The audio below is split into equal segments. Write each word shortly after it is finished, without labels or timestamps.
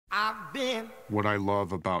I've been What I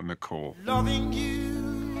love about Nicole, loving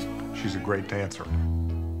you she's a great dancer,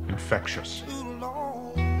 infectious. too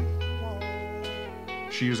long.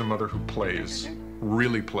 She is a mother who plays,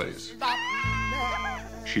 really plays. Stop now.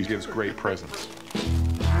 She gives great presents.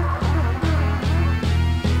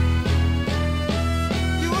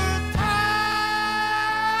 You were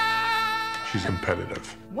tired. She's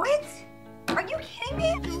competitive. What? Are you kidding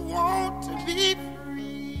me? You want to be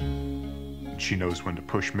free. She knows when to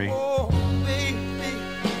push me Oh, baby,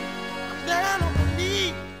 I'm down on my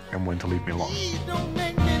knees. and when to leave me alone. Please don't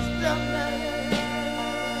make me stop now.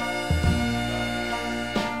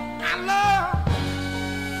 I love.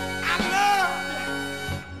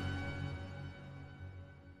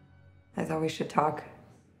 I thought we should talk.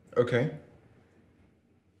 Okay.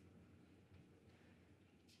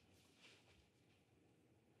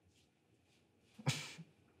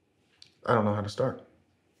 I don't know how to start.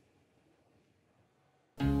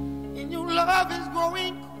 And your love is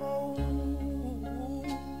growing cold.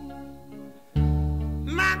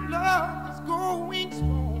 My love is growing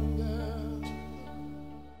stronger.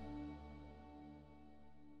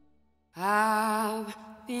 I've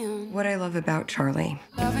been What I love about Charlie,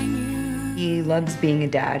 loving you he loves being a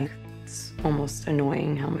dad. It's almost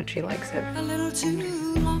annoying how much he likes it. a little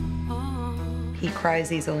too long. He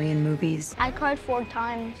cries easily in movies. I cried 4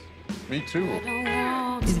 times. Me too.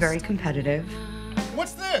 He's very competitive.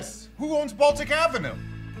 What's this? Who owns Baltic Avenue?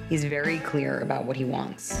 He's very clear about what he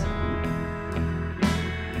wants.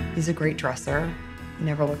 He's a great dresser. He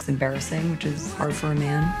never looks embarrassing, which is hard for a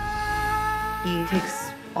man. He takes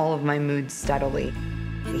all of my moods steadily.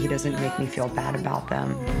 He doesn't make me feel bad about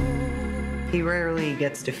them. He rarely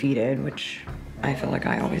gets defeated, which I feel like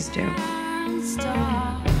I always do.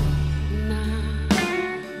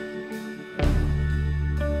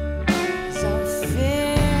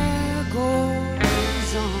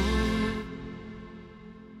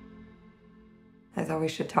 I thought we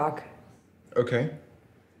should talk. Okay.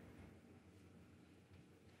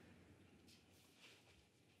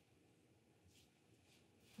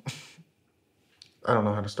 I don't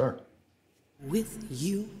know how to start. With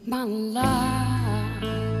you, my love.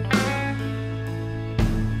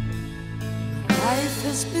 Life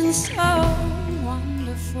has been so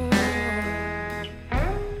wonderful.